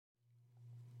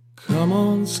Come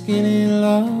on, skinny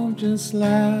love, just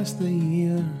last the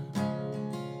year.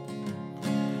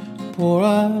 Pour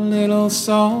a little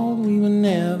salt, we were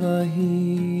never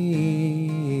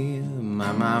here.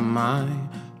 My,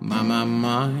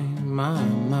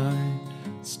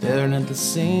 staring at the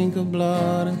sink of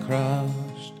blood and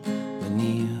crushed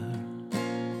veneer.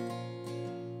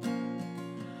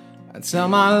 I tell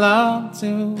my love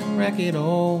to wreck it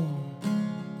all,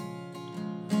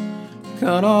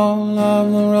 cut all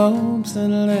of the ropes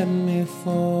and let me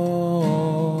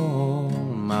fall.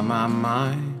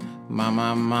 My,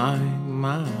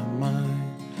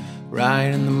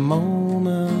 right in the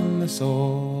moment the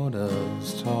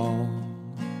order's tall.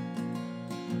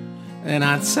 And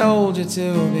I told you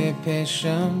to be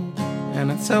patient,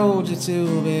 and I told you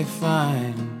to be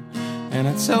fine, and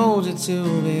I told you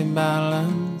to be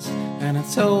balanced, and I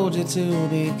told you to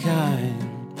be kind.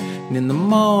 And in the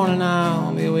morning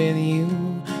I'll be with you,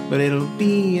 but it'll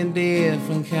be a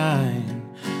different kind.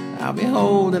 I'll be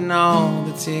holding all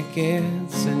the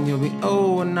tickets, and you'll be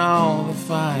owing all the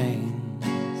fines.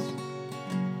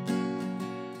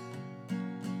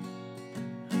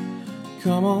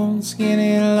 Come on,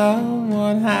 skinny love,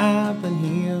 what happened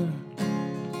here?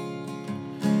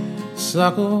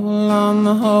 Suckle on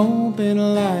the hope in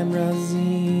like Brazil.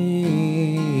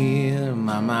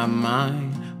 My,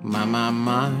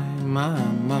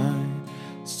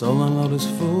 stolen lotus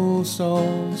fool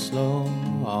so slow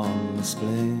on the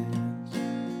splits.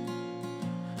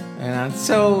 And I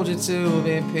told you to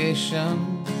be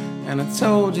patient, and I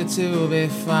told you to be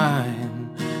fine,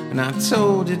 and I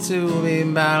told you to be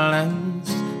balanced,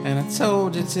 and I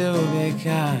told you to be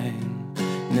kind.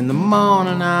 And in the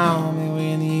morning I'll be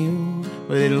with you,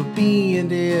 but it'll be a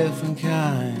different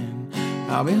kind.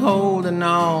 I'll be holding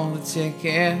all the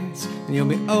tickets, and you'll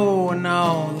be owing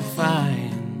all the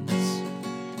fines.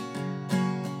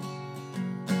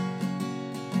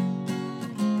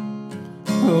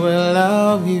 Who will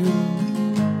love you?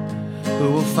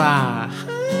 Who will fight?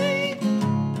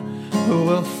 Who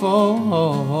will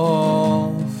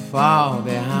fall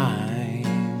behind?